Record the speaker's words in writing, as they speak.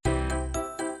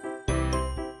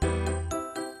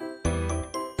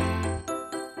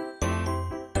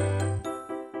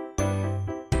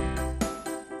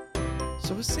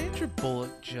So was Sandra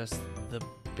Bullock just the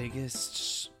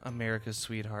biggest America's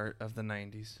sweetheart of the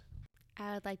 90s?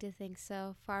 I would like to think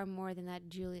so. Far more than that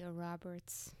Julia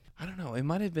Roberts. I don't know. It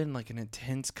might have been like an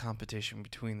intense competition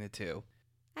between the two.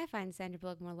 I find Sandra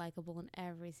Bullock more likable in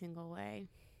every single way.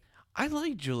 I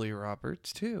like Julia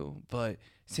Roberts too, but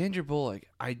Sandra Bullock,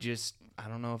 I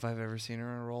don't know if I've ever seen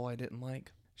her in a role I didn't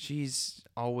like. She's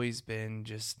always been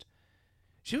just...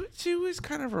 She always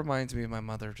kind of reminds me of my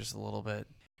mother just a little bit.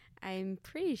 I'm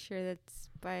pretty sure that's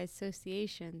by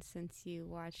association, since you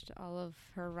watched all of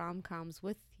her rom-coms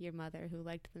with your mother who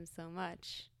liked them so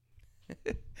much.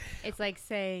 It's like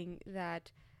saying that,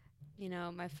 you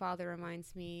know, my father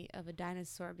reminds me of a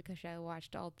dinosaur because I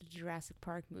watched all the Jurassic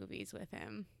Park movies with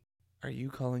him. Are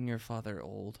you calling your father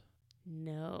old?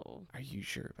 No. Are you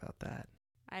sure about that?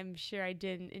 I'm sure I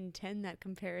didn't intend that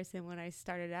comparison when I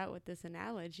started out with this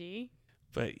analogy.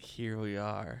 But here we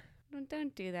are.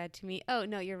 Don't do that to me. Oh,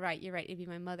 no, you're right. It'd be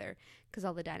my mother, because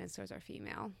all the dinosaurs are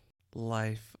female.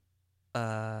 Life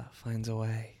finds a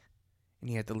way. And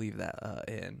you have to leave that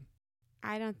in.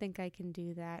 I don't think I can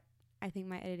do that. I think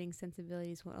my editing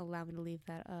sensibilities won't allow me to leave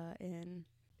that in.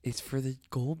 It's for the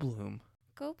Goldblum.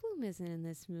 Goldblum isn't in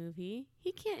this movie.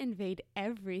 He can't invade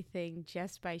everything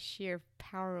just by sheer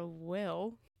power of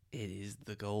will. It is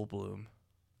the Goldblum.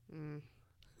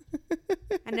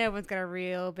 I know everyone's got a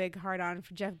real big heart-on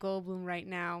for Jeff Goldblum right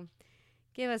now.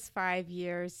 Give us 5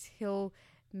 years. He'll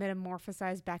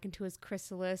metamorphosize back into his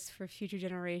chrysalis for future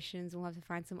generations. We'll have to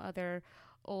find some other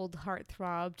old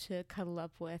heartthrob to cuddle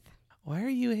up with. Why are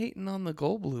you hating on the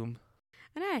Goldblum?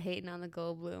 I'm not hating on the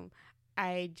Goldblum.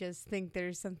 I just think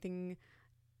there's something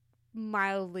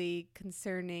mildly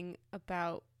concerning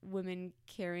about women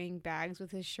carrying bags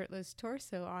with his shirtless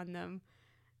torso on them.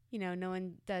 You know, no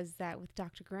one does that with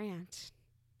Dr. Grant,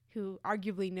 who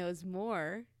arguably knows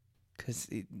more. Because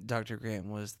Dr. Grant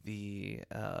was the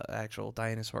actual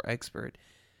dinosaur expert.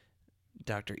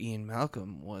 Dr. Ian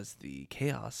Malcolm was the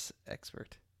chaos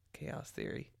expert, chaos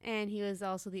theory. And he was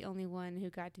also the only one who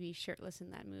got to be shirtless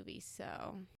in that movie,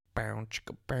 so... Bow,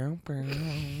 chicka, bow, bow.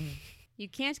 You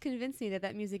can't convince me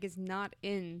that music is not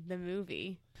in the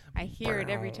movie. I hear it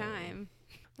every time.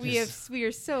 We are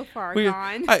so far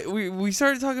gone. We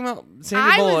started talking about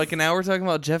Sandra Bullock, and now we're talking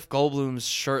about Jeff Goldblum's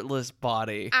shirtless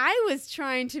body. I was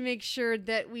trying to make sure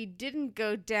that we didn't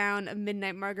go down a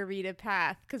Midnight Margarita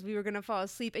path because we were going to fall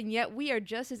asleep, and yet we are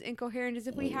just as incoherent as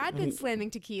if we had been slamming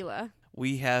tequila.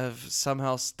 We have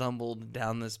somehow stumbled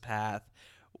down this path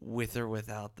with or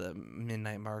without the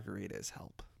Midnight Margarita's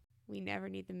help. We never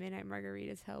need the Midnight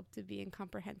Margarita's help to be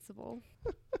incomprehensible.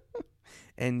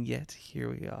 And yet, here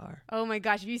we are. Oh my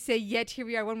gosh, if you say "yet here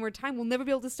we are" one more time, we'll never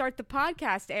be able to start the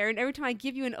podcast, Aaron. Every time I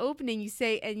give you an opening, you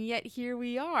say, "and yet here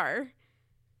we are."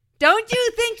 Don't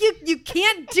you think you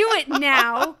can't do it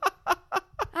now?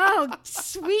 Oh,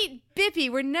 sweet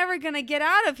Bippy, we're never going to get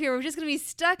out of here. We're just going to be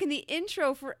stuck in the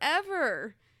intro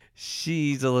forever.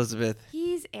 She's Elizabeth.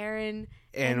 He's Aaron.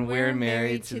 And we're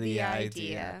married to the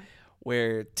idea.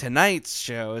 Where tonight's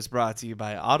show is brought to you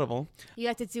by Audible. You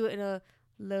have to do it in a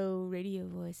low radio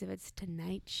voice if it's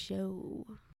tonight's show.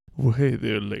 Well, hey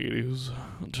there, ladies.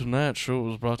 Tonight's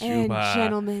show is brought to you by... And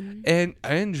gentlemen.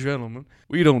 And gentlemen.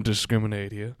 We don't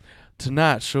discriminate here.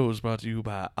 Tonight's show is brought to you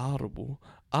by Audible.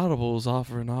 Audible is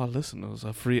offering our listeners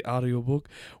a free audiobook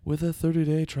with a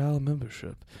 30-day trial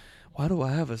membership. Why do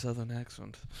I have a southern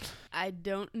accent? I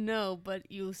don't know, but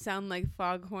you sound like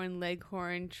Foghorn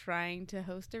Leghorn trying to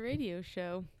host a radio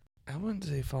show. I wouldn't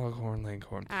say Foghorn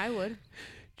Leghorn. I would.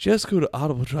 Just go to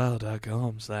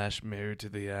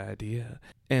audibletrial.com/married-to-the-idea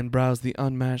and browse the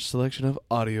unmatched selection of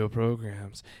audio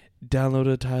programs.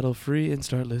 Download a title free and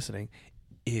start listening.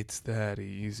 It's that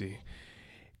easy.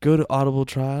 Go to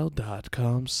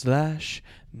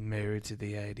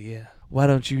audibletrial.com/married-to-the-idea. Why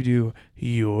don't you do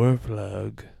your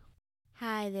plug?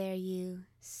 Hi there, you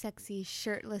sexy,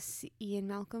 shirtless Ian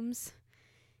Malcolms.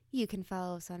 You can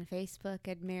follow us on Facebook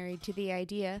at Married to the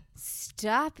Idea.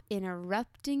 Stop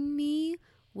interrupting me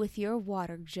with your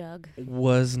water jug.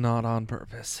 Was not on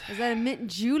purpose. Is that a mint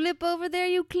julep over there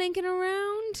you clinking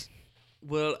around?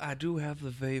 Well, I do have the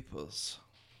vapors.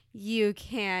 You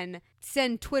can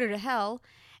send Twitter to hell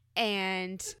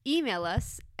and email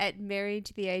us at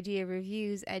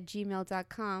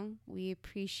marriedtotheideareviews@gmail.com. We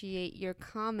appreciate your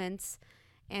comments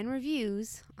and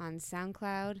reviews on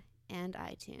SoundCloud and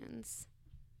iTunes.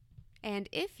 And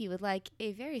if you would like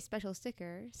a very special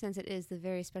sticker, since it is the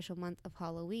very special month of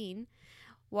Halloween,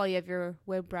 while you have your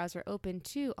web browser open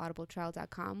to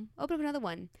audibletrial.com, open up another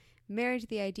one,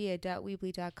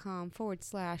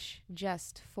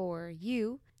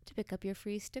 marriedtotheidea.weebly.com/just4you to pick up your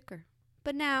free sticker.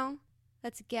 But now,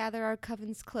 let's gather our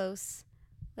covens close,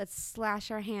 Let's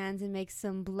slash our hands and make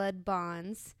some blood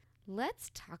bonds.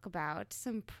 Let's talk about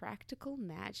some practical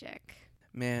magic.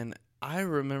 Man, I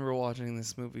remember watching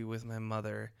this movie with my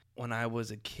mother when I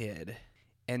was a kid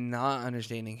and not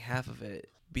understanding half of it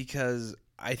because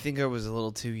I think I was a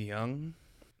little too young.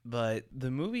 But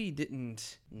the movie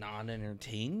didn't not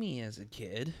entertain me as a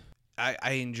kid.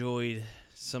 I enjoyed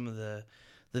some of the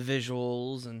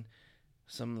visuals and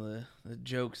some of the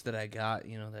jokes that I got,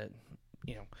 that,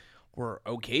 were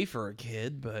okay for a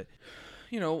kid. But,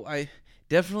 I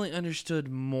definitely understood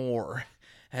more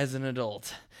as an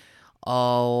adult. A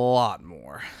lot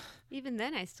more. Even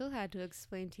then, I still had to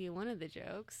explain to you one of the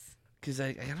jokes. Because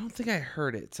I don't think I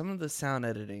heard it. Some of the sound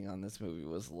editing on this movie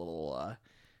was a little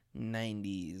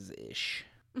 90s-ish.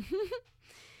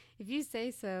 If you say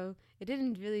so, it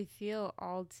didn't really feel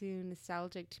all too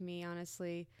nostalgic to me,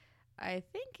 honestly. I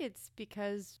think it's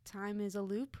because time is a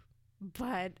loop,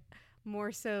 but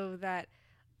more so that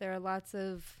there are lots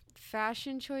of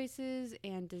fashion choices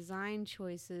and design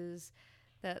choices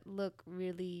that look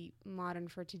really modern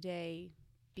for today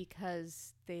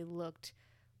because they looked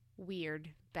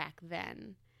weird back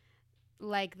then.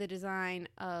 Like the design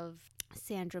of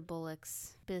Sandra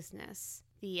Bullock's business,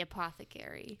 the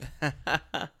apothecary.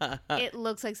 It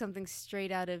looks like something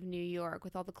straight out of New York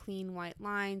with all the clean white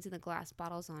lines and the glass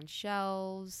bottles on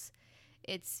shelves.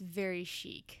 It's very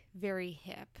chic, very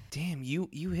hip. Damn, you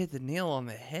hit the nail on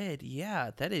the head.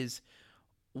 Yeah, that is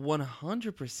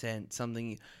 100%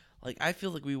 something. Like, I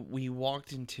feel like we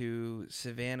walked into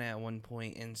Savannah at one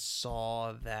point and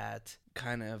saw that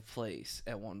kind of place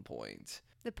at one point.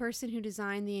 The person who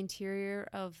designed the interior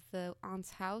of the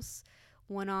aunt's house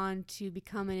went on to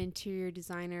become an interior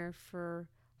designer for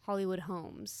Hollywood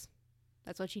Homes.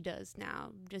 That's what she does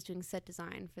now, just doing set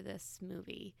design for this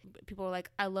movie. People are like,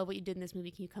 I love what you did in this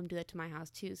movie. Can you come do that to my house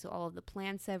too? So all of the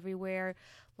plants everywhere,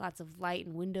 lots of light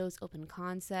and windows, open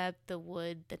concept, the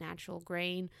wood, the natural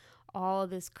grain, all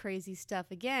of this crazy stuff.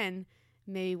 Again,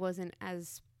 maybe wasn't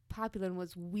as popular and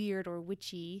was weird or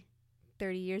witchy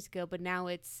 30 years ago, but now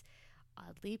it's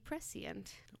oddly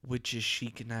prescient. Which is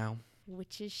chic now.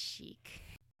 Which is chic.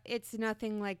 It's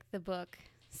nothing like the book.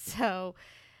 So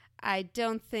I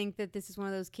don't think that this is one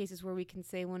of those cases where we can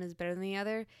say one is better than the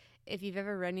other. If you've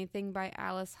ever read anything by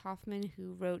Alice Hoffman,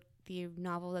 who wrote the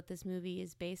novel that this movie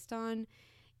is based on,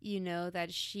 you know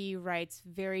that she writes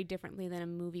very differently than a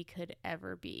movie could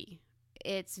ever be.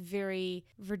 It's very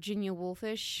Virginia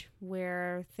Woolfish,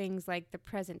 where things like the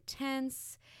present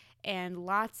tense and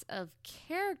lots of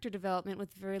character development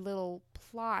with very little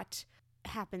plot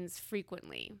happens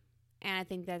frequently. And I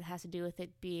think that has to do with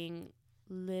it being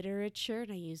literature,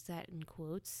 and I use that in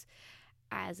quotes,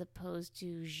 as opposed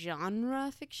to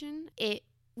genre fiction. It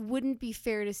wouldn't be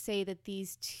fair to say that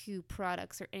these two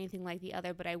products are anything like the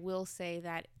other, but I will say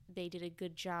that they did a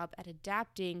good job at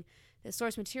adapting the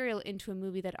source material into a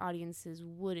movie that audiences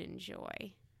would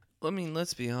enjoy. I mean,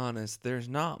 let's be honest, there's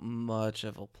not much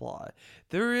of a plot.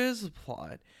 There is a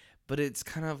plot, but it's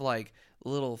kind of like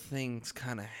little things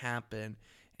kind of happen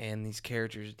and these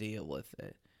characters deal with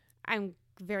it. I'm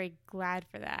very glad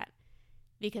for that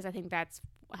because I think that's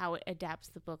how it adapts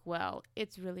the book well.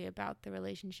 It's really about the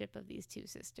relationship of these two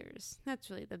sisters.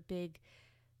 That's really the big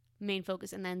main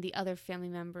focus. And then the other family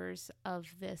members of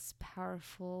this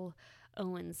powerful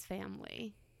Owens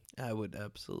family. I would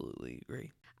absolutely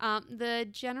agree. The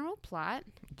general plot,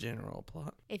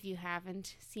 if you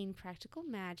haven't seen Practical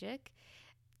Magic,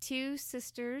 two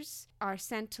sisters are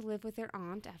sent to live with their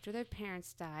aunt after their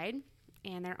parents died,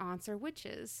 and their aunts are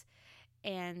witches.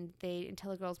 And they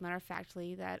tell the girls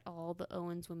matter-of-factly that all the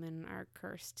Owens women are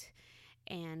cursed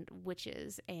and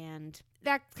witches. And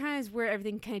that kind of is where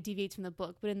everything kind of deviates from the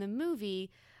book. But in the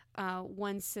movie,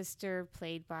 one sister,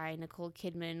 played by Nicole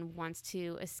Kidman, wants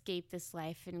to escape this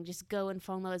life and just go and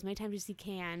fall in love as many times as he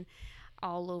can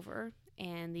all over.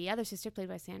 And the other sister, played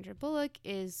by Sandra Bullock,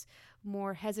 is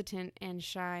more hesitant and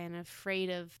shy and afraid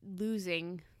of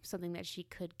losing something that she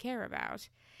could care about.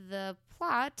 The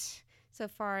plot, so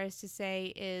far as to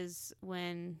say, is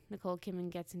when Nicole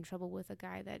Kidman gets in trouble with a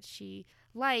guy that she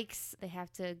likes, they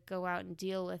have to go out and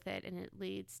deal with it, and it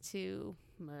leads to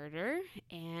murder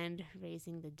and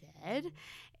raising the dead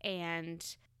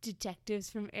and detectives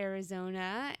from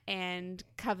Arizona and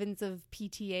covens of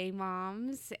PTA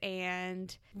moms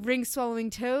and ring-swallowing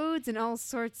toads and all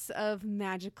sorts of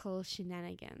magical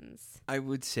shenanigans. I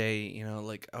would say,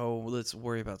 let's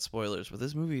worry about spoilers, but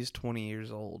this movie is 20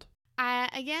 years old.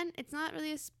 Again, it's not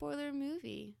really a spoiler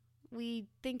movie. We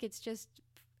think it's just,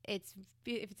 if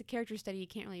it's a character study, you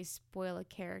can't really spoil a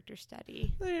character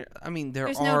study. There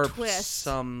There's are no twist.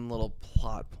 some little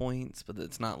plot points, but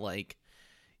it's not like,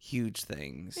 huge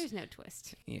things. There's no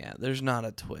twist. Yeah, there's not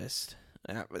a twist.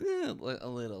 A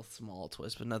little small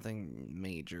twist, but nothing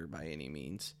major by any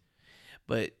means.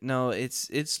 But no, it's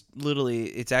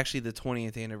actually the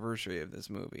 20th anniversary of this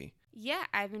movie. Yeah,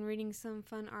 I've been reading some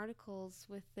fun articles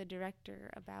with the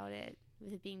director about it,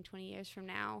 with it being 20 years from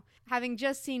now. Having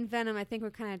just seen Venom, I think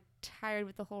we're kind of tired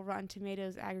with the whole Rotten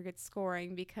Tomatoes aggregate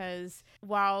scoring, because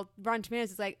while Rotten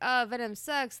Tomatoes is like, oh, Venom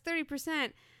sucks,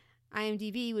 30%,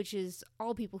 IMDb, which is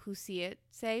all people who see it,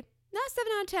 say, no,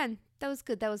 7 out of 10. That was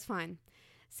good. That was fine.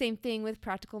 Same thing with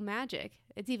Practical Magic.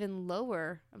 It's even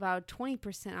lower, about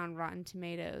 20% on Rotten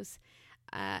Tomatoes.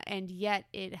 And yet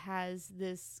it has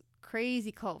this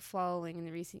crazy cult following in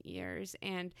the recent years.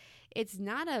 And it's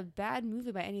not a bad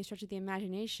movie by any stretch of the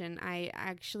imagination. I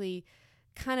actually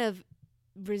kind of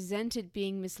resent it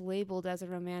being mislabeled as a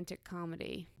romantic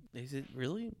comedy. Is it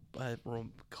really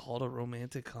called a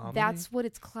romantic comedy? That's what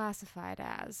it's classified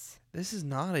as. This is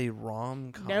not a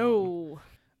rom-com. No.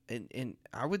 And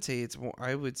I would say it's more.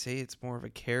 I would say it's more of a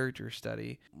character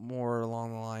study, more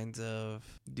along the lines of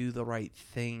Do the Right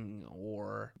Thing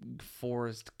or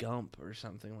Forrest Gump or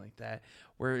something like that,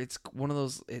 where it's one of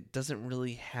those. It doesn't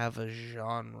really have a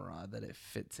genre that it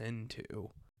fits into.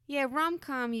 Yeah,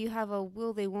 rom-com, you have a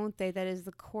will they, won't they, that is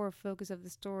the core focus of the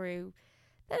story.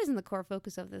 That isn't the core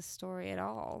focus of this story at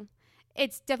all.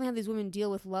 It's definitely how these women deal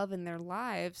with love in their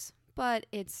lives, but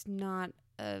it's not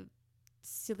a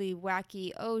silly,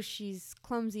 wacky, oh, she's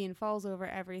clumsy and falls over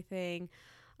everything,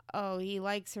 oh, he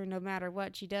likes her no matter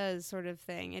what she does sort of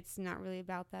thing. It's not really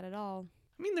about that at all.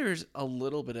 I mean, there's a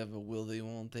little bit of a will they,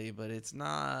 won't they, but it's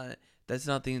not. That's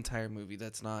not the entire movie. And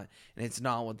it's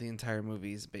not what the entire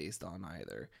movie is based on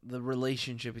either. The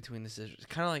relationship between the sisters,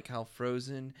 kind of like how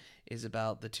Frozen is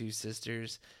about the two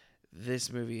sisters,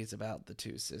 this movie is about the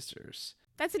two sisters.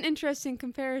 That's an interesting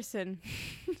comparison.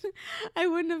 I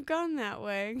wouldn't have gone that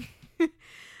way.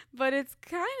 But it's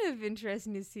kind of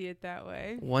interesting to see it that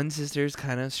way. One sister is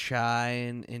kind of shy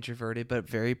and introverted, but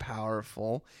very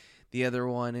powerful. The other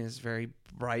one is very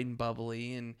bright and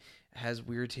bubbly and has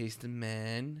weird taste in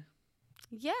men.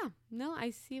 Yeah, no,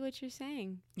 I see what you're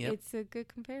saying. Yep. It's a good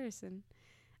comparison.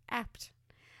 Apt.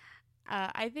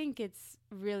 I think it's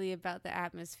really about the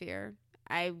atmosphere.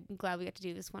 I'm glad we got to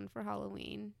do this one for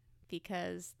Halloween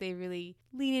because they really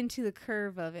lean into the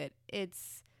curve of it.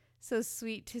 It's so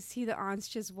sweet to see the aunts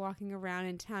just walking around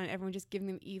in town and everyone just giving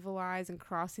them evil eyes and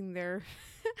crossing their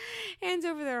hands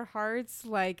over their hearts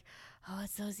like, oh,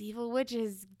 it's those evil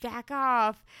witches, back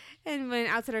off. And when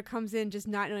an outsider comes in, just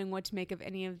not knowing what to make of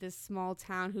any of this small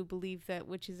town who believe that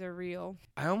witches are real.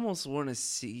 I almost want to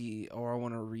see, or I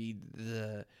want to read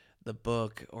the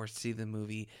book or see the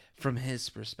movie from his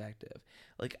perspective.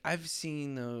 Like, I've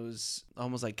seen those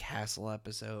almost like Castle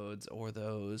episodes or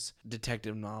those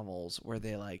detective novels where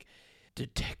they like,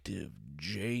 Detective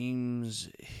James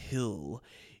Hill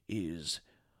is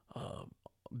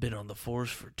been on the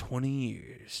force for 20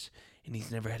 years and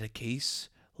he's never had a case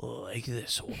like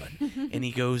this one. And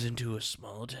he goes into a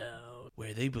small town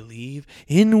where they believe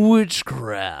in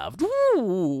witchcraft.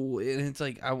 Ooh. And it's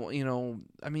like,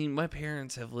 I mean, my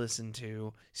parents have listened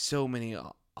to so many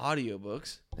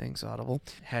audiobooks. Thanks, Audible.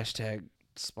 Hashtag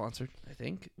sponsored, I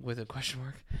think, with a question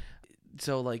mark.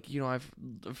 So, like, I've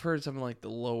heard something like the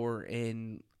lower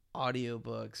end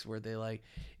audiobooks where they like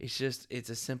it's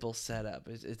a simple setup.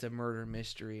 It's a murder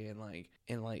mystery and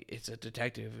it's a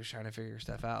detective who's trying to figure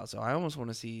stuff out. So I almost want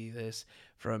to see this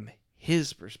from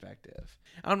his perspective.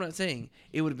 I'm not saying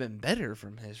it would have been better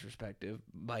from his perspective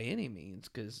by any means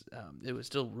because it was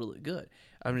still really good.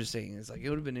 I'm just saying it's like it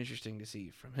would have been interesting to see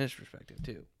from his perspective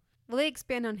too. Well, they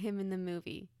expand on him in the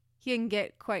movie. He didn't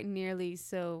get quite nearly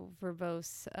so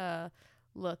verbose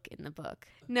look in the book.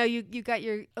 No, you got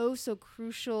your so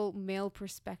crucial male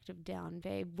perspective down,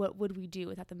 babe. What would we do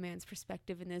without the man's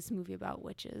perspective in this movie about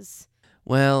witches?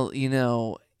 Well,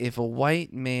 if a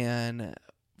white man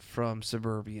from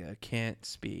suburbia can't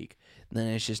speak, then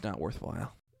it's just not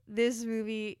worthwhile. This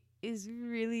movie is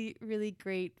really, really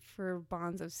great for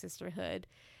bonds of sisterhood.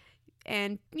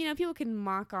 And, people can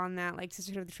mock on that, like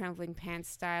Sisterhood of the Traveling Pants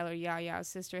style or Ya-Ya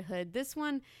Sisterhood. This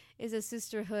one is a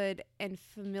sisterhood and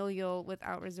familial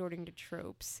without resorting to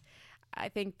tropes. I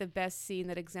think the best scene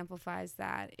that exemplifies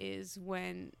that is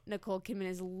when Nicole Kidman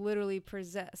is literally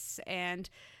possessed and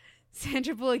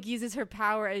Sandra Bullock uses her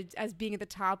power as being at the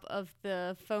top of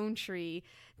the phone tree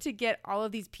to get all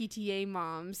of these PTA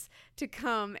moms to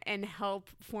come and help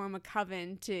form a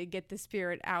coven to get the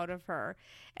spirit out of her.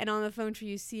 And on the phone tree,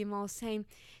 you see them all saying,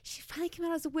 she finally came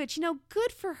out as a witch.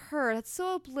 Good for her. That's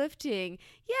so uplifting.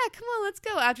 Yeah, come on, let's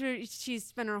go. After she's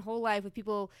spent her whole life with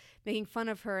people making fun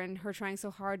of her and her trying so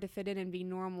hard to fit in and be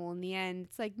normal, in the end,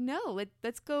 it's like, no,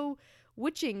 let's go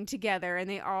witching together. And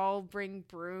they all bring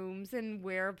brooms and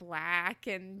wear black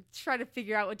and try to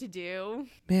figure out what to do.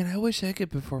 Man, I wish I could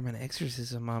perform an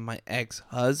exorcism on my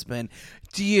ex-husband.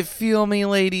 Do you feel me,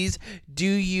 ladies? Do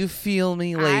you feel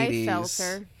me, ladies? I felt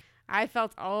her. I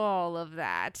felt all of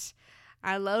that.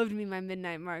 I loved me my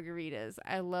midnight margaritas.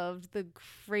 I loved the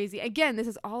crazy... Again, this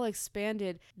is all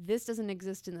expanded. This doesn't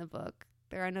exist in the book.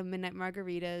 There are no midnight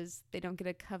margaritas. They don't get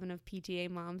a coven of PTA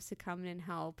moms to come in and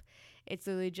help. It's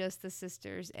literally just the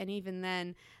sisters. And even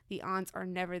then, the aunts are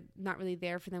not really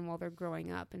there for them while they're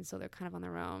growing up. And so they're kind of on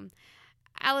their own.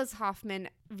 Alice Hoffman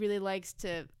really likes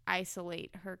to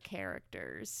isolate her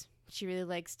characters. She really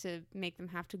likes to make them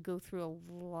have to go through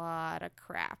a lot of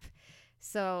crap.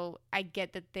 So I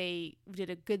get that they did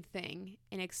a good thing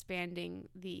in expanding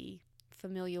the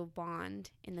familial bond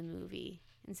in the movie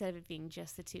instead of it being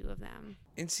just the two of them.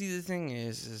 And see, the thing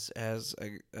is as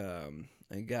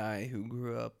a guy who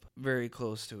grew up very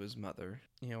close to his mother,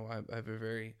 I have a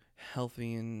very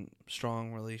healthy and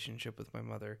strong relationship with my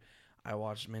mother. I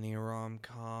watched many a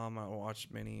rom-com. I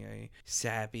watched many a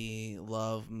sappy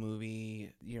love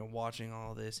movie, watching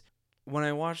all this. When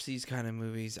I watch these kind of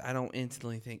movies, I don't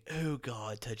instantly think, oh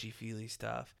God, touchy-feely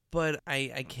stuff. But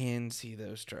I can see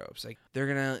those tropes. Like, they're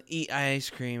going to eat ice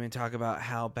cream and talk about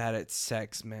how bad at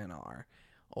sex men are.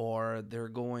 Or they're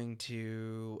going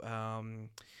to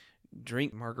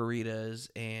drink margaritas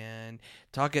and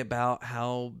talk about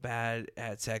how bad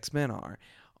at sex men are.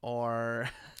 Or...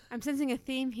 I'm sensing a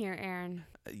theme here, Aaron.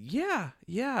 Yeah.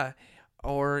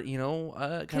 Or,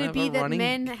 Could it be that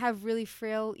men have really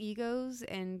frail egos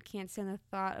and can't stand the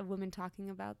thought of women talking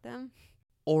about them?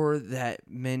 Or that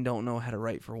men don't know how to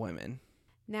write for women.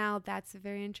 Now, that's a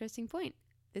very interesting point.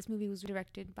 This movie was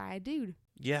directed by a dude.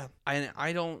 Yeah,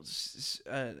 I don't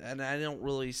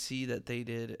really see that they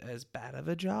did as bad of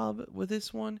a job with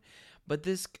this one. But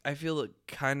this, I feel, it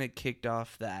kind of kicked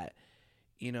off that,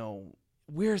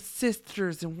 we're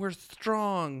sisters and we're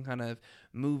strong kind of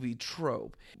movie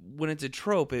trope. When it's a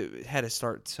trope, it had to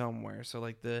start somewhere. So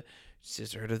like the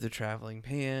Sisterhood of the Traveling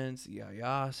Pants,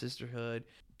 Ya Sisterhood,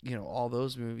 all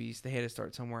those movies, they had to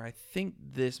start somewhere. I think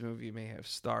this movie may have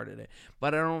started it,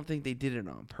 but I don't think they did it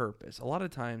on purpose. A lot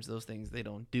of times those things, they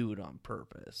don't do it on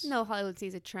purpose. No, Hollywood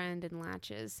sees a trend and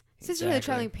latches. Exactly. Sisterhood of the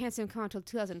Traveling Pants didn't come out until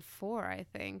 2004, I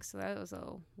think. So that was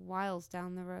a whiles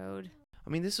down the road. I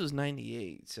mean, this was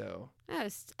 98, so...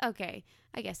 Okay,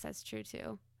 I guess that's true,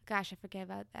 too. Gosh, I forget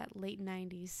about that late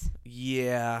 90s.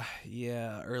 Yeah,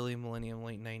 early millennium,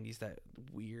 late 90s, that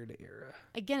weird era.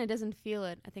 Again, it doesn't feel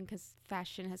it, I think, because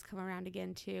fashion has come around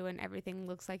again, too, and everything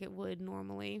looks like it would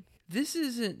normally. This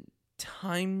isn't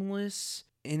timeless,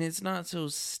 and it's not so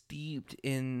steeped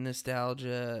in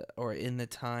nostalgia or in the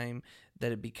time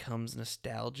that it becomes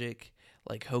nostalgic,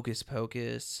 like Hocus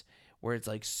Pocus, where it's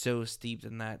like so steeped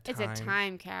in that time. It's a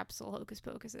time capsule, Hocus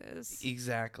Pocus is.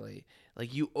 Exactly.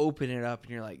 Like you open it up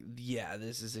and you're like, yeah,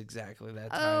 this is exactly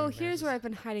that time. Oh, here's where I've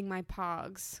been hiding my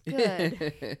pogs.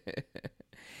 Good.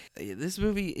 This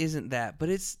movie isn't that, but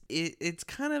it's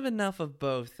kind of enough of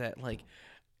both that like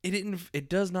it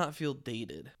does not feel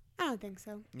dated. I don't think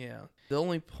so. Yeah. The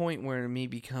only point where it may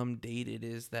become dated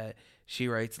is that she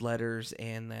writes letters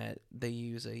and that they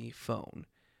use a phone.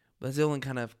 That's the only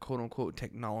kind of quote-unquote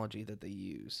technology that they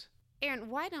use.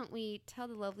 Aaron, why don't we tell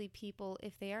the lovely people,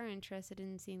 if they are interested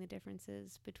in seeing the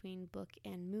differences between book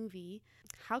and movie,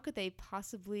 how could they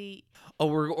possibly... Oh,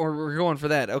 we're going for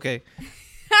that. Okay.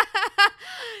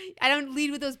 I don't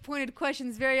lead with those pointed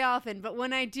questions very often, but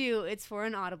when I do, it's for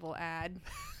an Audible ad.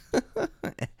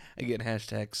 Again,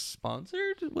 hashtag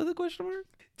sponsored with a question mark.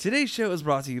 Today's show is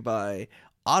brought to you by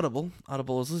Audible.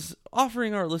 Audible is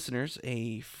offering our listeners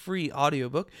a free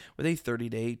audiobook with a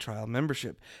 30-day trial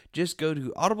membership. Just go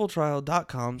to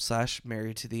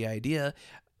audibletrial.com/married to the idea.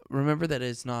 Remember that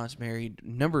it's not married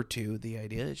number 2, the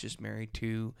idea. It's just married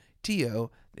to TO,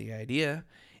 the idea.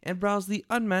 And browse the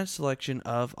unmatched selection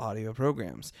of audio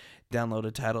programs. Download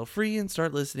a title free and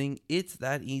start listening. It's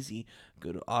that easy.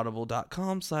 Go to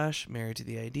audible.com/married to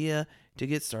the idea to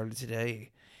get started today.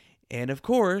 And of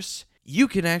course, you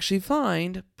can actually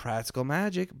find Practical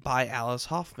Magic by Alice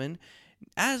Hoffman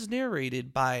as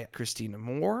narrated by Christina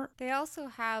Moore. They also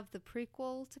have the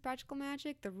prequel to Practical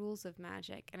Magic, The Rules of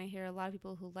Magic. And I hear a lot of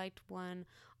people who liked one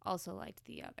also liked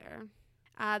the other.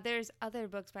 There's other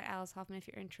books by Alice Hoffman if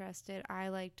you're interested. I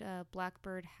liked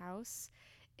Blackbird House.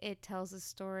 It tells the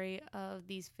story of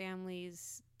these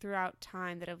families throughout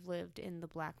time that have lived in the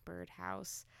Blackbird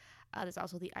House. There's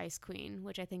also The Ice Queen,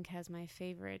 which I think has my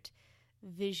favorite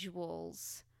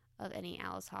visuals of any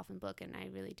Alice Hoffman book, and I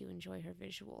really do enjoy her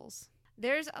visuals.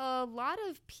 There's a lot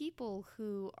of people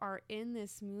who are in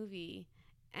this movie,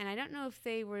 and I don't know if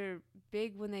they were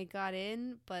big when they got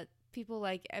in, but people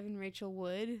like Evan Rachel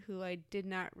Wood, who I did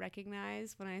not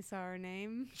recognize when I saw her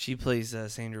name. She plays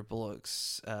Sandra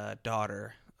Bullock's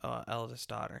daughter, eldest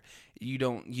daughter. You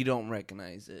don't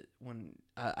recognize it. When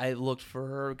I looked for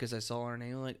her because I saw her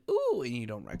name, like, ooh, and you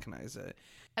don't recognize it.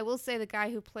 I will say the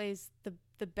guy who plays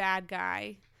the bad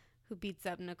guy who beats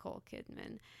up Nicole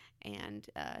Kidman and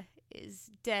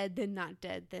is dead, then not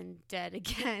dead, then dead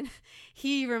again.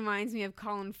 He reminds me of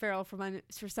Colin Farrell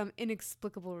for some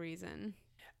inexplicable reason.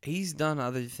 He's done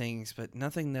other things, but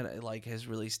nothing that has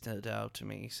really stood out to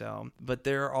me. So, but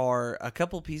there are a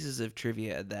couple pieces of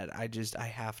trivia that I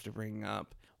have to bring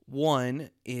up. One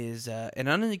is an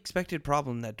unexpected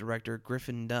problem that director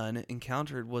Griffin Dunn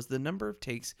encountered was the number of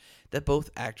takes that both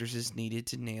actresses needed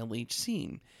to nail each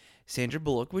scene. Sandra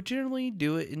Bullock would generally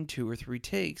do it in 2 or 3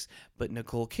 takes, but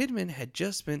Nicole Kidman had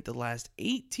just spent the last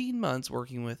 18 months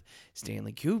working with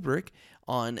Stanley Kubrick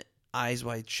on Eyes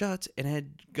Wide Shut and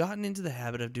had gotten into the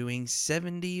habit of doing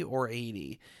 70 or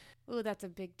 80. Ooh, that's a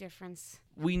big difference.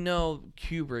 We know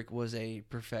Kubrick was a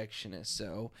perfectionist,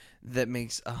 so that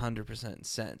makes 100%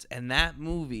 sense. And that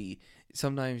movie,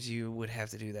 sometimes you would have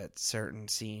to do that certain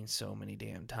scene so many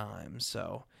damn times,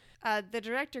 so... The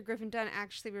director, Griffin Dunn,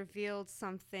 actually revealed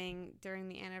something during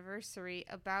the anniversary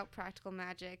about Practical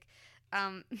Magic.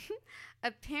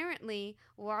 Apparently,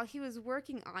 while he was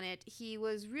working on it, he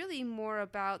was really more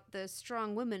about the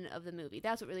strong women of the movie.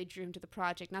 That's what really drew him to the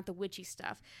project, not the witchy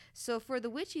stuff. So for the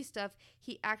witchy stuff,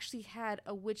 he actually had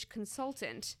a witch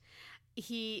consultant.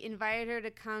 He invited her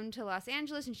to come to Los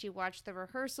Angeles, and she watched the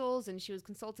rehearsals, and she was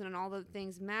consulting on all the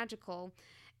things magical.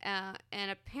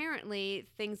 And apparently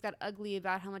things got ugly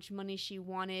about how much money she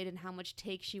wanted and how much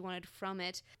take she wanted from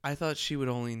it. I thought she would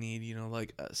only need,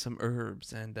 some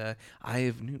herbs and Eye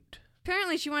of Newt.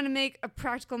 Apparently she wanted to make a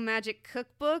Practical Magic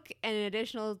cookbook and an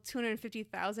additional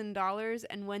 $250,000,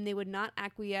 and when they would not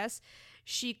acquiesce,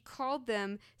 she called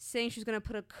them saying she was going to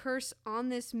put a curse on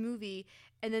this movie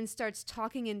and then starts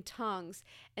talking in tongues.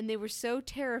 And they were so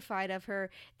terrified of her,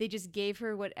 they just gave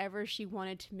her whatever she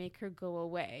wanted to make her go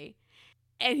away.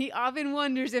 And he often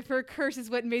wonders if her curse is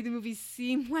what made the movie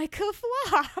seem like a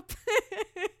flop.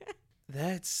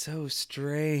 That's so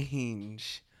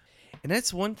strange. And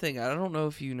that's one thing, I don't know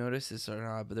if you noticed this or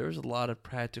not, but there was a lot of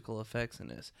practical effects in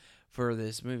this for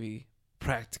this movie,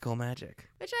 Practical Magic.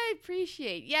 Which I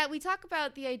appreciate. Yeah, we talk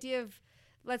about the idea of,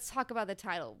 let's talk about the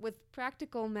title. With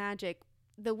Practical Magic,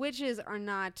 the witches are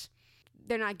not...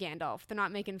 They're not Gandalf. They're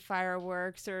not making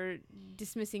fireworks or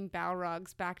dismissing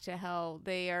Balrogs back to hell.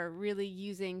 They are really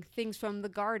using things from the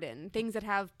garden, things that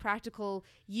have practical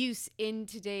use in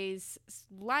today's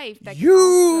life. That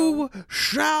you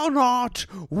shall not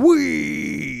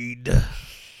weed.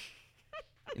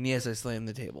 And yes, I slammed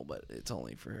the table, but it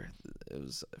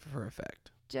was for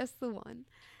effect. Just the one.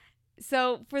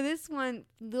 So for this one,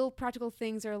 little practical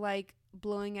things are like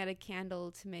blowing out a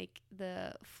candle to make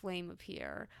the flame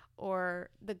appear, or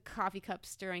the coffee cup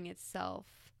stirring itself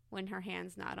when her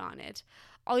hand's not on it.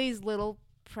 All these little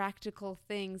practical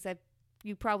things that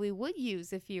you probably would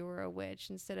use if you were a witch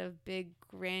instead of big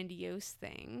grandiose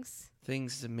things.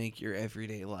 Things to make your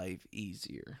everyday life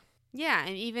easier. Yeah,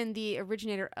 and even the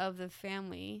originator of the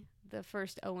family, the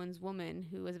first Owens woman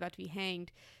who was about to be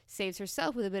hanged, saves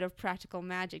herself with a bit of practical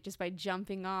magic just by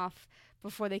jumping off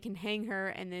before they can hang her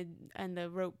and the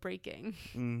rope breaking.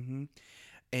 Mm-hmm.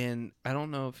 And I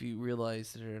don't know if you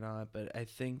realized it or not, but I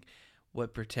think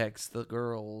what protects the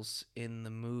girls in the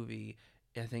movie,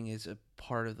 I think, is a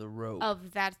part of the rope.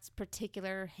 Of that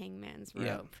particular hangman's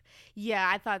rope. Yeah,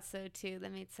 I thought so too.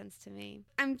 That made sense to me.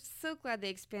 I'm so glad they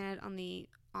expanded on the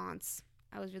aunts.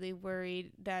 I was really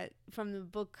worried that from the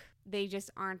book, they just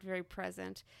aren't very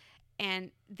present. And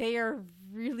they are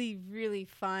really, really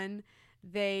fun.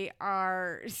 They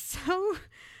are so...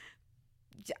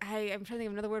 I'm trying to think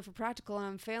of another word for practical, and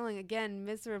I'm failing again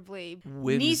miserably.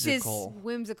 Whimsical.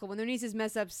 Whimsical. When their nieces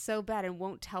mess up so bad and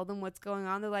won't tell them what's going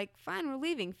on, they're like, fine, we're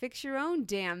leaving. Fix your own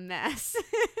damn mess.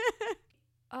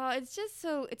 It's just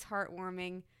so... It's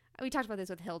heartwarming. We talked about this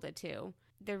with Hilda, too.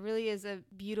 There really is a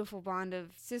beautiful bond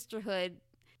of sisterhood.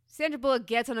 Sandra Bullock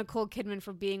gets on Nicole Kidman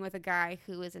for being with a guy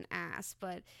who is an ass,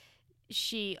 but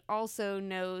she also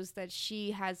knows that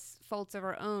she has faults of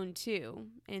her own too.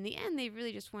 And in the end, they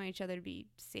really just want each other to be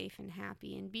safe and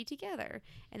happy and be together.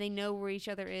 And they know where each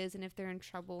other is and if they're in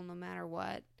trouble no matter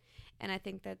what. And I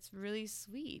think that's really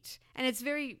sweet. And it's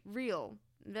very real.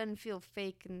 It doesn't feel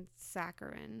fake and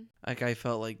saccharine. Like, I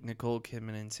felt like Nicole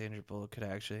Kidman and Sandra Bullock could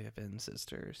actually have been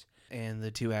sisters. And the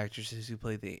two actresses who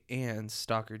played the aunts,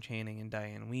 Stockard Channing and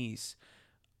Diane Weiss,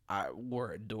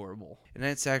 were adorable. And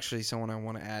that's actually someone I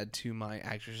want to add to my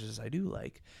actresses I do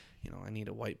like. You know, I need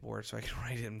a whiteboard so I can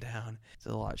write them down. It's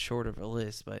a lot shorter of a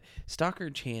list. But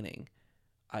Stockard Channing,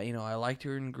 I liked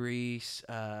her in Grease,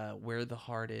 Where the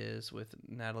Heart Is with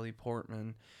Natalie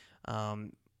Portman.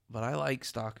 But I like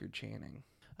Stockard Channing.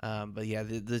 But yeah,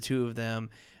 the two of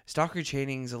them, Stockard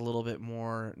Channing's a little bit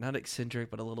more, not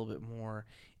eccentric, but a little bit more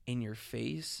in your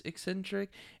face eccentric.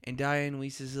 And Diane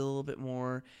Weiss is a little bit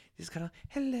more just kind of,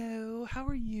 hello, how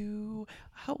are you?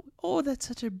 Oh, that's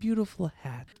such a beautiful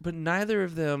hat. But neither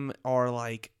of them are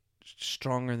like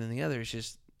stronger than the other. It's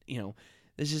just,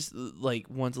 it's just like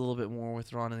one's a little bit more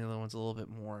withdrawn and the other one's a little bit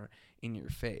more in your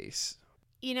face.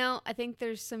 I think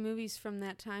there's some movies from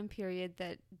that time period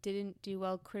that didn't do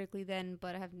well critically then,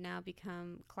 but have now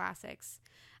become classics.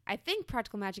 I think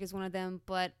Practical Magic is one of them,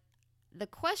 but the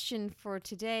question for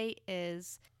today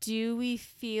is, do we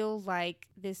feel like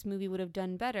this movie would have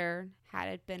done better had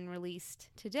it been released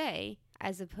today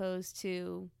as opposed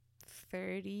to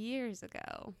 30 years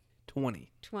ago? 20.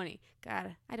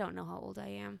 God, I don't know how old I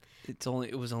am.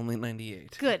 It was only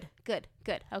 98. Good.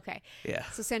 Okay. Yeah.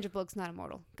 So Sandra Bullock's not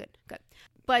immortal. Good.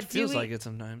 But it feels like it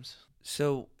sometimes.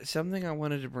 So something I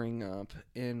wanted to bring up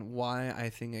and why I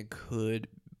think it could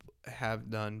have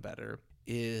done better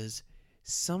is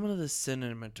some of the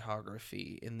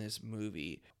cinematography in this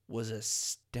movie was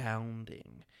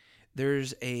astounding.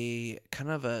 There's a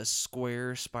kind of a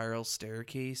square spiral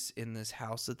staircase in this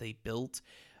house that they built.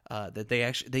 That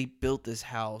they built this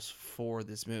house for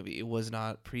this movie. It was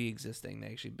not pre-existing. They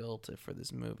actually built it for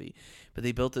this movie, but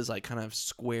they built this like kind of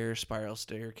square spiral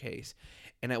staircase.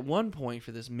 And at one point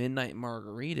for this midnight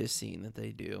margarita scene that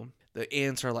they do, the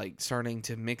ants are like starting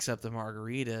to mix up the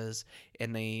margaritas,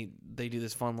 and they do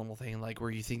this fun little thing like where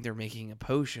you think they're making a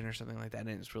potion or something like that, and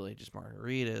it's really just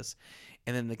margaritas.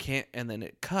 And then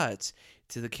it cuts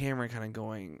to the camera kind of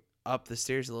going up the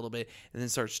stairs a little bit and then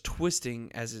starts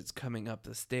twisting as it's coming up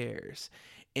the stairs,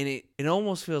 and it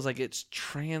almost feels like it's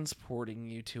transporting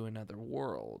you to another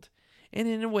world, and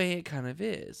in a way it kind of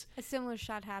is. A similar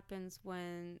shot happens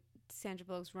when Sandra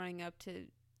Bullock's running up to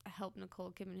help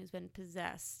Nicole Kidman, who's been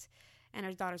possessed, and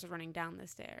her daughters are running down the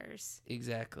stairs.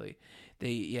 Exactly.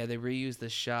 They reuse the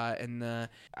shot, and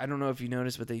I don't know if you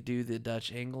noticed, but they do the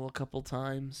Dutch angle a couple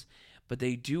times, but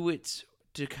they do it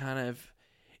to kind of,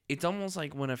 it's almost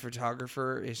like when a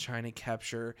photographer is trying to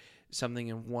capture something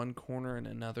in one corner and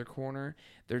another corner,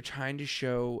 they're trying to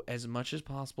show as much as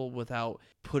possible without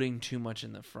putting too much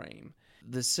in the frame.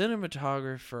 The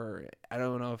cinematographer, I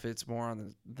don't know if it's more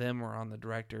on them or on the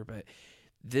director, but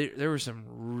there were some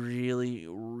really,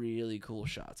 really cool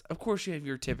shots. Of course, you have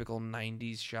your typical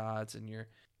 90s shots, and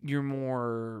you're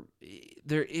more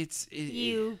there.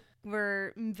 You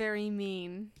were very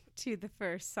mean to the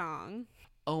first song.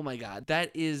 Oh my God,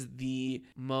 that is the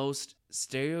most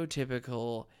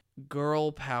stereotypical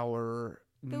girl power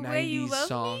the 90s way you love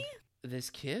song. Me? This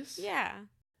kiss? Yeah.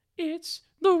 It's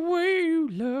the way you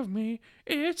love me.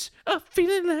 It's a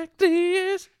feeling like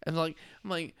this. I'm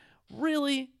like,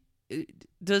 really?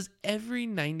 Does every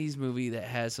 90s movie that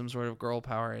has some sort of girl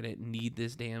power in it need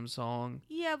this damn song?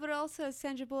 Yeah, but also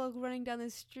Sandra Bullock running down the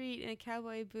street in a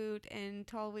cowboy boot and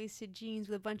tall-waisted jeans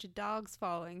with a bunch of dogs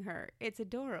following her. It's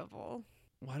adorable.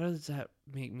 Why does that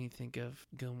make me think of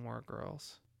Gilmore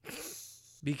Girls?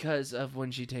 Because of when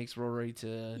she takes Rory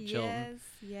to Chilton.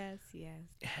 Yes.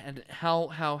 And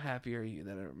how happy are you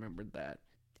that I remembered that?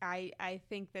 I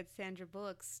think that Sandra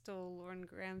Bullock stole Lauren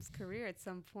Graham's career at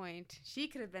some point. She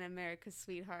could have been America's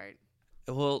sweetheart.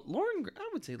 Well, I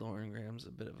would say Lauren Graham's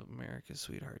a bit of America's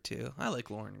sweetheart too. I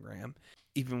like Lauren Graham,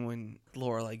 even when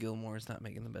Lorelai Gilmore is not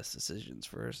making the best decisions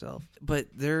for herself. But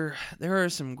there are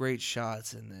some great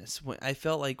shots in this. I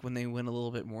felt like when they went a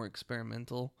little bit more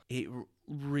experimental, it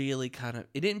really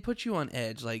it didn't put you on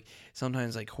edge like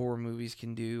sometimes like horror movies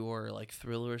can do or like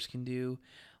thrillers can do.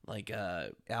 Like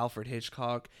Alfred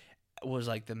Hitchcock was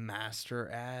like the master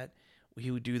at. He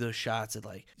would do those shots that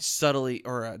like subtly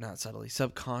or not subtly,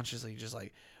 subconsciously, just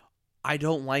like, I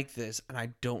don't like this and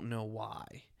I don't know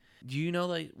why. Do you know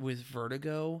like with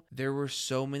Vertigo, there were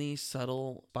so many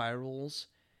subtle spirals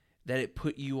that it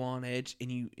put you on edge and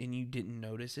you didn't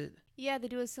notice it? Yeah, they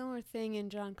do a similar thing in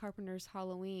John Carpenter's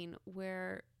Halloween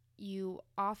where you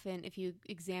often, if you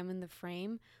examine the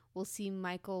frame, will see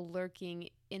Michael lurking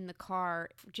in the car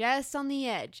just on the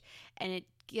edge. And it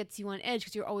gets you on edge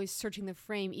because you're always searching the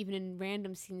frame, even in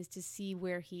random scenes, to see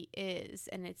where he is.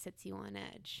 And it sets you on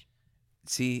edge.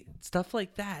 See, stuff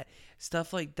like that.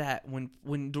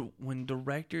 When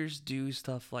directors do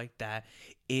stuff like that,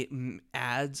 it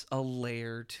adds a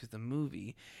layer to the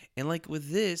movie. And like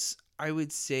with this, I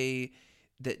would say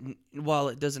that while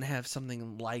it doesn't have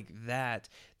something like that,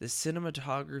 the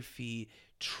cinematography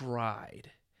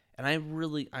tried. And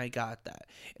I got that.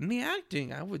 And the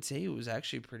acting, I would say it was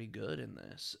actually pretty good in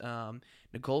this.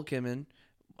 Nicole Kidman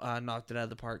knocked it out of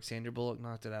the park. Sandra Bullock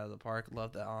knocked it out of the park.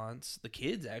 Love the aunts. The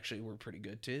kids actually were pretty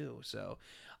good too. So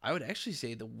I would actually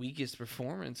say the weakest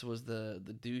performance was the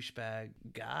douchebag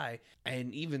guy.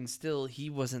 And even still, he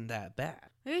wasn't that bad.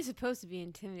 He was supposed to be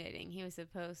intimidating. He was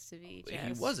supposed to be just...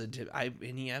 He was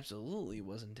and he absolutely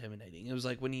was intimidating. It was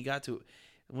like when he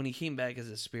came back as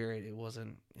a spirit, it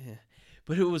wasn't...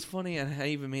 But it was funny, and I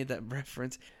even made that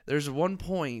reference. There's one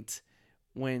point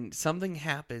when something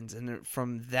happens, and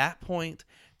from that point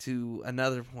to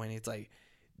another point, it's like,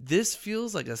 this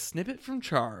feels like a snippet from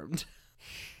Charmed.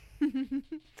 I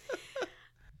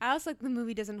also like the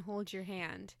movie doesn't hold your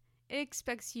hand. It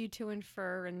expects you to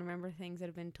infer and remember things that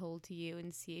have been told to you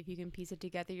and see if you can piece it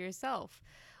together yourself.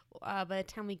 By the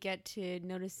time we get to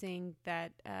noticing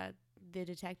that the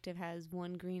detective has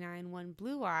one green eye and one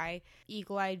blue eye,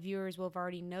 eagle-eyed viewers will have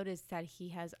already noticed that he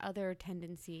has other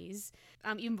tendencies,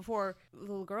 even before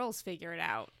little girls figure it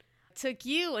out. It took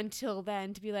you until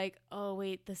then to be like, oh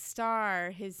wait, the star,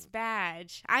 his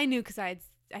badge. I knew because I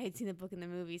had seen the book and the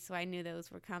movie, so I knew those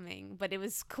were coming. But it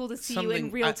was cool to see you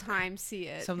in real time see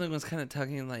it. Something was kind of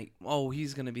tugging, like, oh,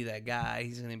 he's gonna be that guy.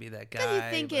 He's gonna be that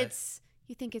guy. Because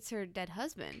you think it's her dead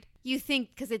husband. You think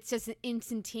because it's just an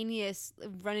instantaneous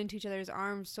run into each other's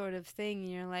arms sort of thing,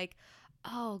 and you're like,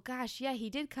 oh gosh, yeah, he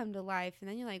did come to life. And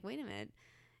then you're like, wait a minute,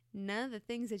 none of the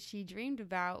things that she dreamed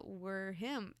about were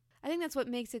him. I think that's what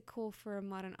makes it cool for a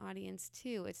modern audience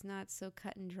too. It's not so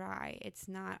cut and dry. It's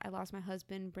not, I lost my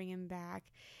husband, bring him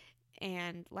back,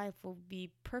 and life will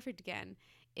be perfect again.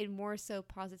 It more so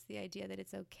posits the idea that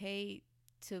it's okay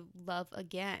to love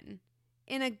again.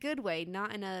 In a good way,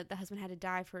 not in a the husband had to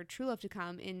die for a true love to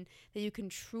come, in that you can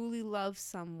truly love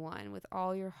someone with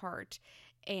all your heart,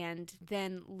 and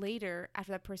then later,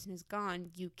 after that person is gone,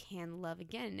 you can love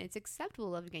again. It's acceptable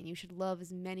to love again. You should love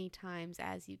as many times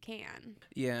as you can.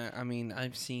 Yeah, I mean,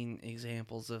 I've seen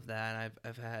examples of that.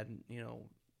 I've had,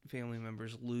 family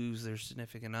members lose their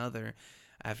significant other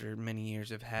after many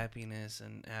years of happiness,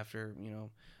 and after,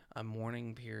 a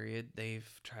mourning period, they've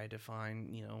tried to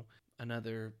find,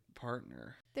 another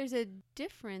partner. There's a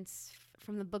difference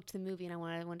from the book to the movie, and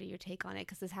I wonder your take on it,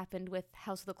 because this happened with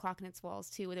House of the Clock and Its Walls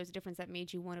too, where there's a difference that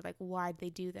made you wonder, like, why'd they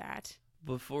do that?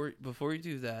 Before you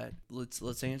do that,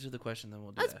 let's answer the question, then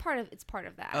we'll do that. It's part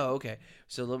of that. Oh, okay.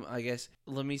 So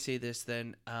let me say this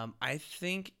then. I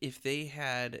think if they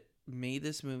had made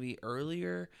this movie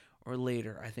earlier or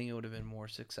later, I think it would have been more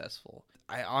successful.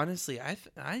 I honestly,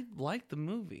 I liked the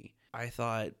movie. I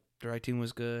thought directing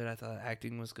was good. I thought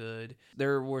acting was good.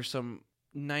 There were some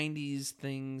 90s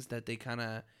things that they kind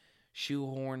of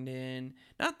shoehorned in.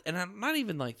 Not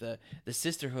even like the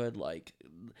sisterhood, like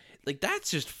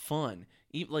that's just fun.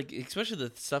 Like, especially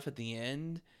the stuff at the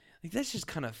end. Like, that's just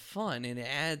kind of fun, and it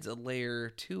adds a layer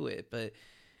to it. But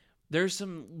there's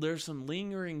some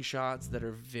lingering shots that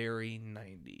are very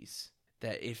 90s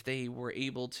that if they were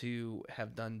able to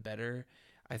have done better,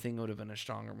 I think it would have been a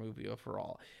stronger movie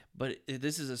overall. But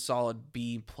this is a solid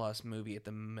B+ movie at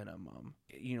the minimum.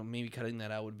 Maybe cutting that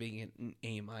out would be an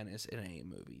A- in a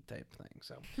movie type thing.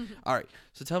 So, all right.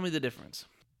 So tell me the difference.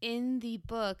 In the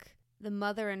book, the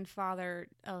mother and father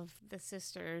of the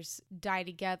sisters die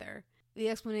together. The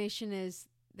explanation is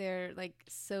they're like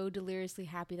so deliriously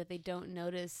happy that they don't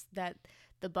notice that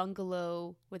the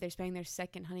bungalow where they're spending their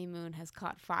second honeymoon has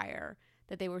caught fire.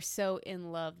 That they were so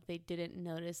in love they didn't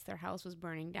notice their house was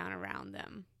burning down around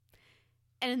them.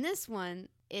 And in this one,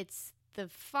 it's the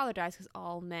father dies because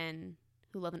all men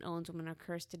who love an owns woman are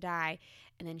cursed to die,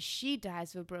 and then she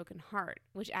dies of a broken heart,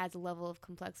 which adds a level of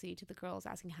complexity to the girls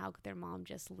asking how could their mom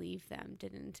just leave them?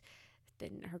 Didn't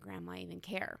her grandma even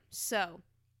care? So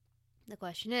the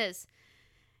question is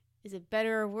it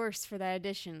better or worse for that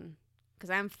edition?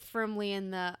 Because I'm firmly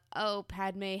in the,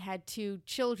 Padme had 2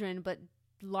 children, but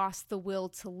lost the will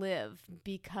to live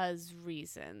because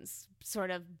reasons,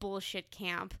 sort of bullshit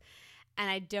camp. And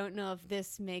I don't know if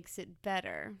this makes it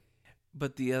better.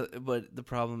 But the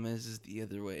problem is the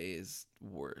other way is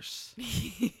worse.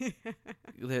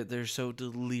 They're so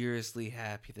deliriously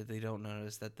happy that they don't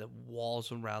notice that the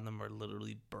walls around them are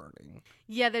literally burning.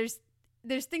 Yeah, there's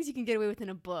things you can get away with in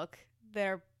a book.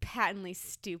 They're patently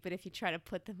stupid if you try to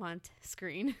put them on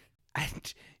screen.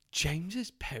 And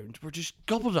James's parents were just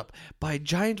gobbled up by a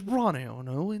giant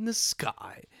rhino in the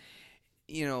sky.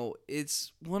 You know,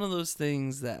 it's one of those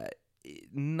things that,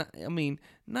 I mean,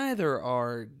 neither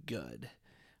are good,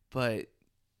 but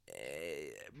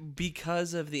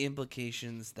because of the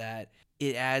implications that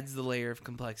it adds the layer of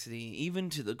complexity, even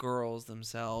to the girls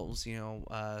themselves, you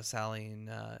know, Sally and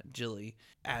Jilly,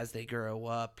 as they grow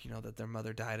up, you know, that their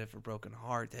mother died of a broken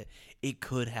heart, that it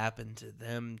could happen to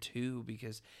them too,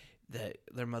 because that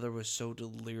their mother was so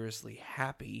deliriously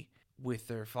happy with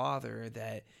their father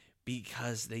that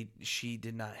because she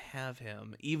did not have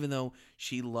him, even though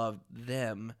she loved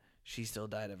them, she still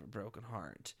died of a broken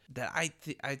heart. That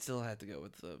I'd still have to go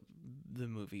with the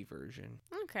movie version.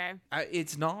 Okay.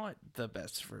 It's not the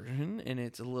best version, and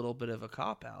it's a little bit of a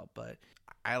cop-out, but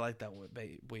I like that one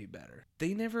way better.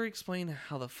 They never explain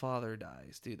how the father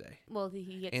dies, do they? Well,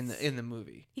 he gets in the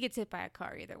movie. He gets hit by a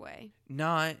car either way.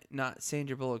 Not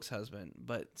Sandra Bullock's husband,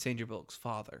 but Sandra Bullock's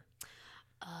father.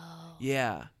 Oh.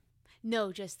 Yeah.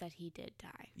 No, just that he did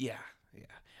die. Yeah.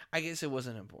 I guess it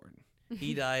wasn't important.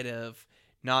 He died of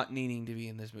not needing to be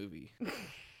in this movie.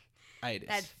 Itis.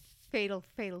 That fatal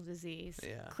disease.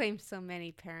 Yeah. Claims so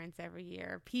many parents every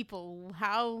year. People,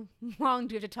 how long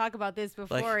do we have to talk about this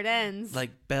before it ends?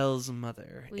 Like Belle's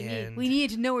mother. We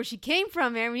need to know where she came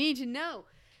from, and we need to know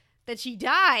that she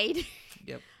died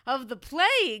of the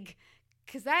plague,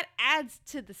 because that adds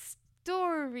to the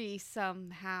story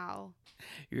somehow.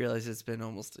 You realize it's been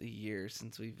almost a year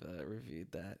since we've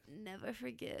reviewed that. Never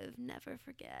forgive, never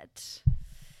forget.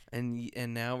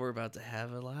 And now we're about to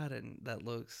have Aladdin that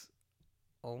looks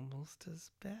almost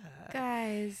as bad.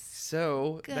 Guys.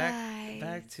 So,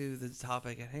 back to the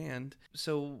topic at hand.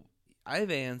 So,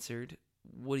 I've answered.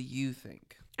 What do you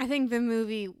think? I think the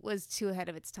movie was too ahead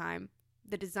of its time.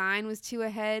 The design was too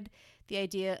ahead. The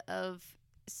idea of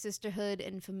sisterhood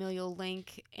and familial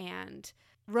link and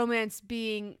romance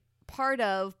being part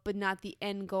of, but not the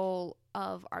end goal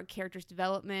of our character's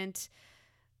development.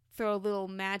 Throw a little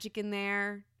magic in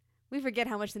there. We forget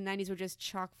how much the 90s were just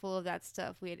chock full of that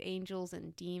stuff. We had angels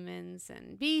and demons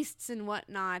and beasts and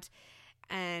whatnot.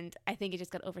 And I think it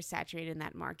just got oversaturated in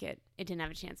that market. It didn't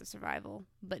have a chance of survival.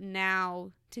 But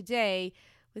now, today,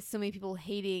 with so many people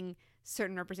hating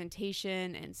certain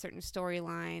representation and certain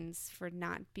storylines for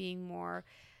not being more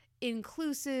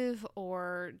inclusive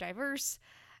or diverse,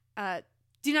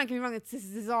 do not get me wrong, this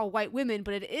is all white women,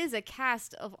 but it is a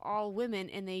cast of all women,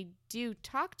 and they do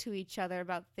talk to each other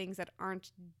about things that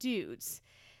aren't dudes.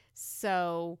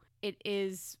 So it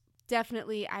is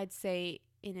definitely, I'd say,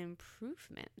 an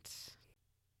improvement.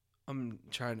 I'm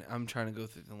trying to go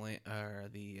through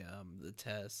the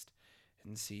test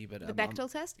and see, but the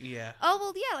Bechdel test. Yeah. Oh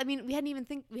well, yeah. I mean, we hadn't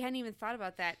even thought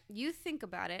about that. You think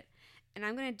about it, and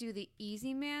I'm gonna do the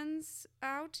easy man's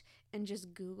out and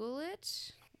just Google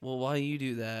it. Well, while you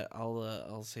do that,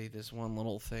 I'll say this one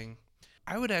little thing.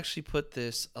 I would actually put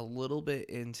this a little bit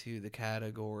into the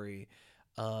category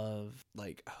of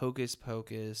like Hocus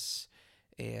Pocus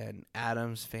and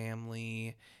Addams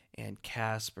Family and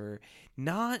Casper.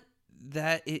 Not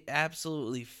that it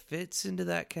absolutely fits into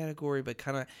that category, but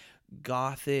kind of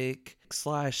gothic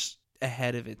 /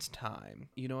 ahead of its time.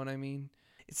 You know what I mean?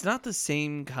 It's not the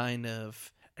same kind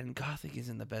of... And gothic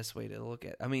isn't the best way to look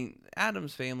at. I mean,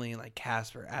 Addams Family and like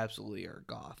Casper absolutely are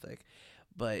gothic,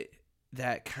 but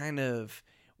that kind of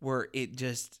where it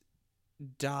just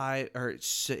died or it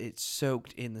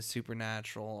soaked in the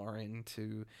supernatural or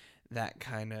into that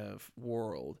kind of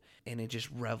world, and it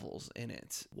just revels in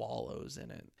it, wallows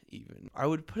in it. Even I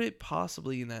would put it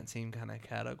possibly in that same kind of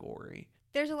category.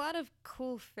 There's a lot of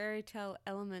cool fairy tale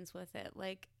elements with it,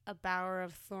 like a bower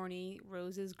of thorny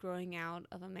roses growing out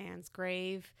of a man's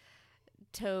grave,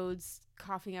 toads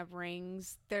coughing up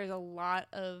rings. There's a lot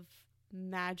of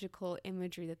magical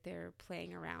imagery that they're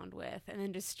playing around with, and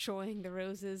then destroying the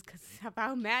roses because of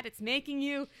how mad it's making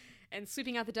you, and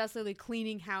sweeping out the dust, literally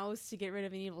cleaning house to get rid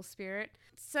of an evil spirit.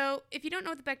 So if you don't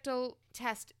know what the Bechdel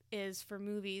test is for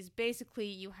movies, basically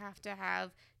you have to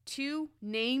have 2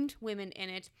 named women in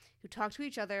it who talk to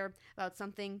each other about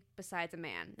something besides a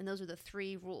man. And those are the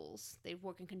 3 rules. They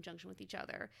work in conjunction with each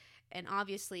other. And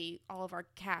obviously, all of our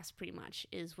cast pretty much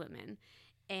is women.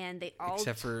 And they all...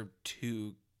 Except for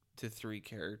 2 to 3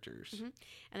 characters. Mm-hmm.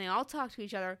 And they all talk to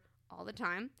each other all the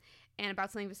time and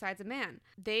about something besides a man.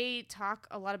 They talk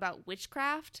a lot about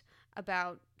witchcraft,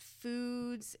 about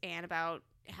foods, and about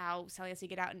how Sally has to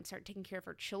get out and start taking care of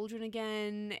her children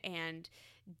again and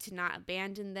to not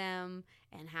abandon them,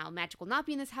 and how magic will not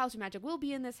be in this house or magic will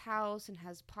be in this house and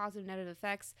has positive negative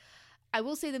effects. I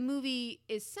will say the movie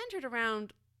is centered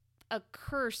around a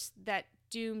curse that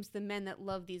dooms the men that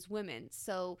love these women.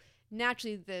 So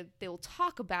naturally they will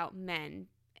talk about men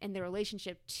and their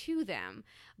relationship to them,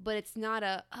 but it's not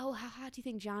how hot do you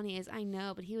think Johnny is? I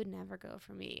know, but he would never go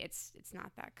for me. It's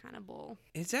not that kind of bull.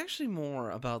 It's actually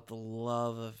more about the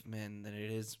love of men than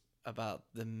it is about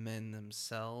the men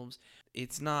themselves.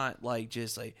 It's not like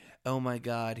just like, oh my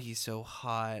God, he's so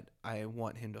hot, I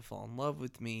want him to fall in love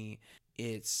with me.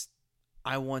 It's,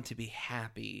 I want to be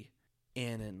happy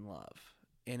and in love.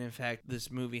 And in fact,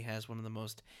 this movie has one of the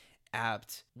most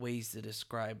apt ways to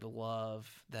describe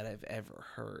love that I've ever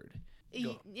heard.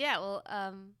 Yeah, well,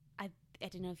 I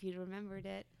didn't know if you remembered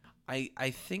it.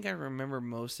 I think I remember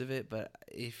most of it, but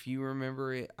if you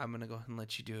remember it, I'm gonna go ahead and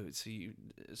let you do it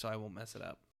so I won't mess it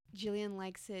up. Jillian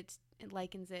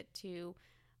likens it to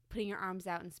putting your arms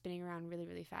out and spinning around really,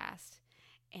 really fast.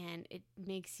 And it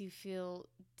makes you feel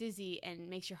dizzy and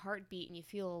makes your heart beat and you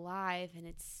feel alive, and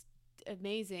it's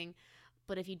amazing.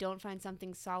 But if you don't find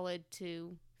something solid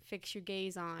to fix your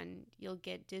gaze on, you'll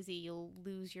get dizzy, you'll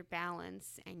lose your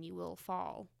balance, and you will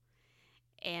fall.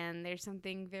 And there's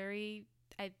something very,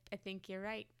 I think you're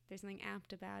right, there's something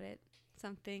apt about it.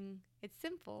 It's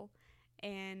simple,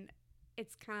 and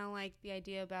it's kind of like the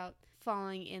idea about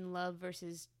falling in love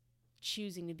versus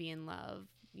choosing to be in love,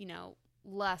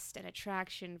 lust and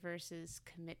attraction versus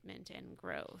commitment and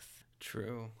growth.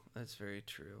 True. That's very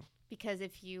true. Because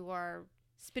if you are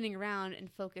spinning around and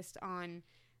focused on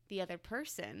the other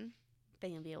person,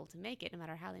 then you'll be able to make it no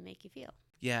matter how they make you feel.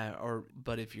 Yeah,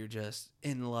 but if you're just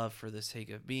in love for the sake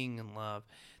of being in love,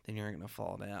 then you're going to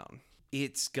fall down.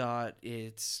 It's got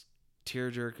its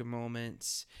tearjerker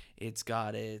moments. It's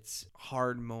got its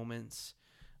hard moments,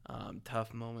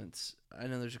 tough moments. I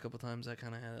know there's a couple times I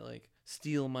kind of had to like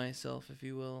steel myself, if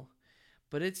you will.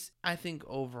 But I think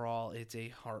overall, it's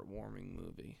a heartwarming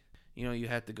movie. You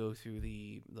have to go through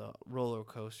the roller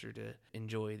coaster to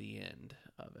enjoy the end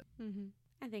of it. Mm-hmm.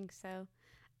 I think so.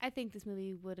 I think this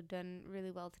movie would have done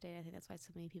really well today. I think that's why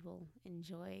so many people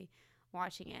enjoy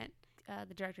watching it.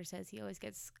 The director says he always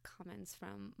gets comments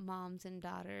from moms and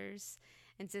daughters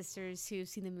and sisters who've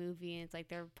seen the movie, and it's like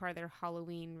they're part of their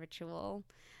Halloween ritual.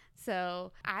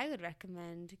 So I would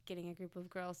recommend getting a group of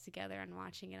girls together and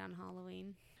watching it on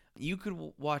Halloween. You could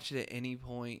watch it at any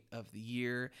point of the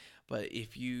year, but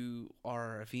if you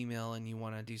are a female and you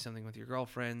want to do something with your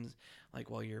girlfriends, like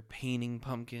while you're painting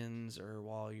pumpkins or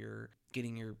while you're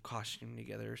getting your costume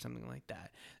together or something like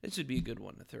that, this would be a good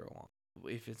one to throw on.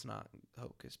 If it's not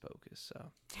Hocus Pocus,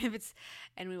 so.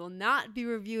 And we will not be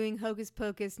reviewing Hocus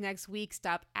Pocus next week.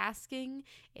 Stop asking.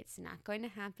 It's not going to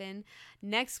happen.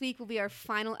 Next week will be our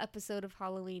final episode of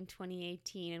Halloween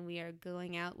 2018, and we are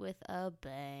going out with a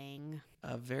bang.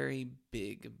 A very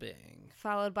big bang.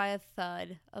 Followed by a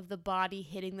thud of the body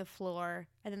hitting the floor,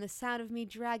 and then the sound of me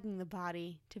dragging the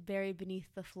body to bury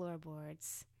beneath the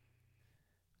floorboards.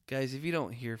 Guys, if you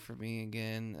don't hear from me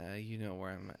again, you know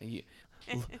where I'm at.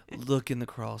 Look in the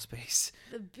crawl space.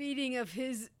 The beating of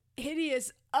his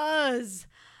hideous uhs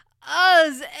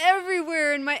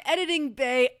everywhere in my editing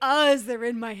bay. They're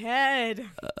in my head.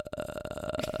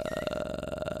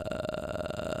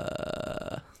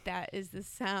 That is the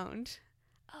sound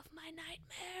of my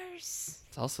nightmares.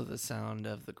 It's also the sound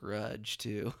of The Grudge,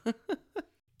 too.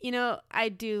 I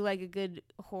do like a good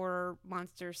horror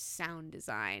monster sound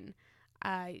design.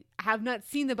 I have not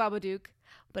seen the Babadook,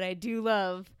 but I do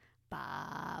love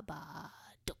Babadook.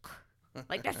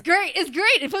 Like, that's great. It's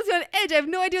great. It puts me on edge. I have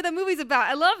no idea what that movie's about.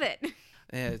 I love it.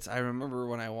 Yeah, I remember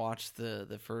when I watched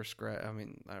the first Grudge. I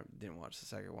mean, I didn't watch the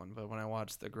second one, but when I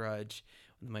watched The Grudge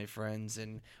with my friends,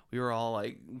 and we were all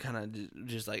like, kind of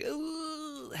just like,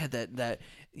 ooh, had that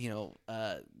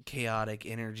chaotic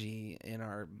energy in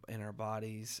our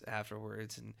bodies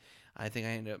afterwards, and I think I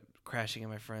ended up crashing at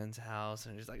my friend's house,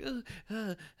 and just like,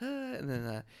 and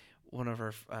then one of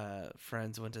our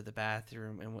friends went to the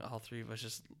bathroom, and all three of us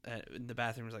just the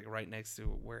bathroom was like right next to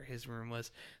where his room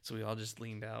was, so we all just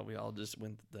leaned out. We all just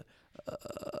went to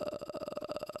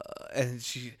and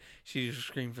she just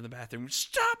screamed from the bathroom,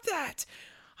 "Stop that!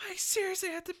 I seriously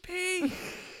have to pee, and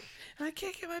I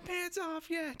can't get my pants off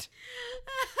yet."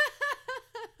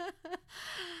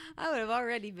 I would have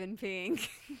already been peeing.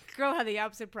 Girl had the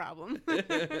opposite problem.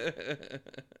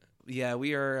 Yeah,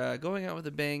 we are going out with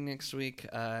a bang next week.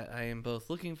 I am both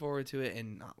looking forward to it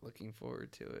and not looking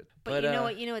forward to it. But you know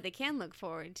what? You know what they can look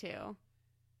forward to?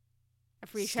 A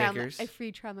free trial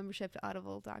membership to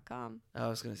audible.com. I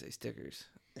was going to say stickers.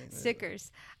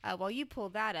 stickers. While you pull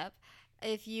that up,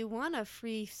 if you want a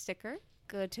free sticker,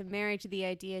 go to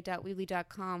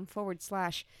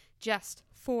marriedtotheidea.weebly.com/just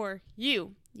for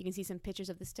you. You can see some pictures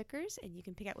of the stickers and you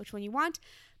can pick out which one you want.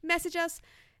 Message us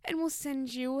and we'll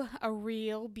send you a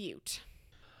real beaut.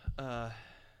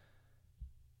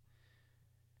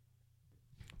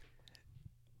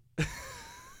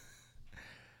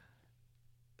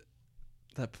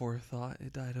 That poor thought,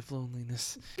 it died of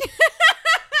loneliness.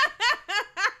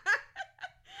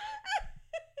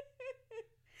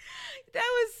 That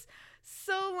was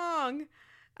so long.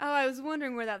 Oh, I was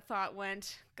wondering where that thought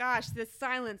went. Gosh, the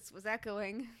silence was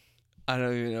echoing. I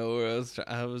don't even know where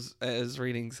I was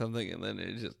reading something and then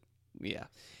it just, yeah.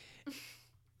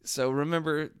 So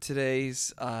remember,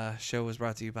 today's show was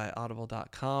brought to you by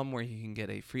audible.com, where you can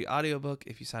get a free audiobook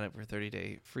if you sign up for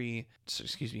 30-day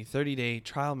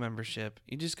trial membership.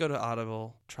 You just go to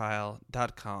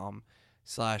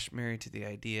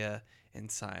audibletrial.com/marriedtotheidea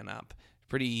and sign up.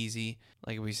 Pretty easy.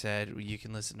 Like we said, you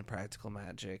can listen to Practical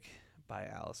Magic by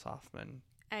Alice Hoffman.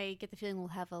 I get the feeling we'll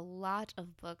have a lot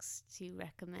of books to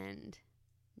recommend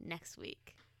next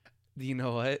week. You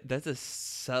know what?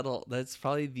 That's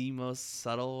probably the most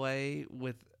subtle way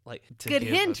with to good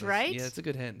give hint, us. right? Yeah, it's a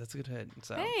good hint. That's a good hint.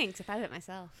 So Thanks. I thought of it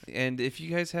myself. And if you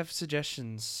guys have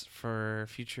suggestions for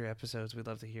future episodes, we'd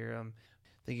love to hear them.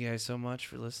 Thank you guys so much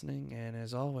for listening. And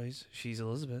as always, she's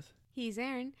Elizabeth. He's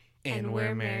Aaron. And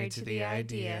we're married to the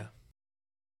idea.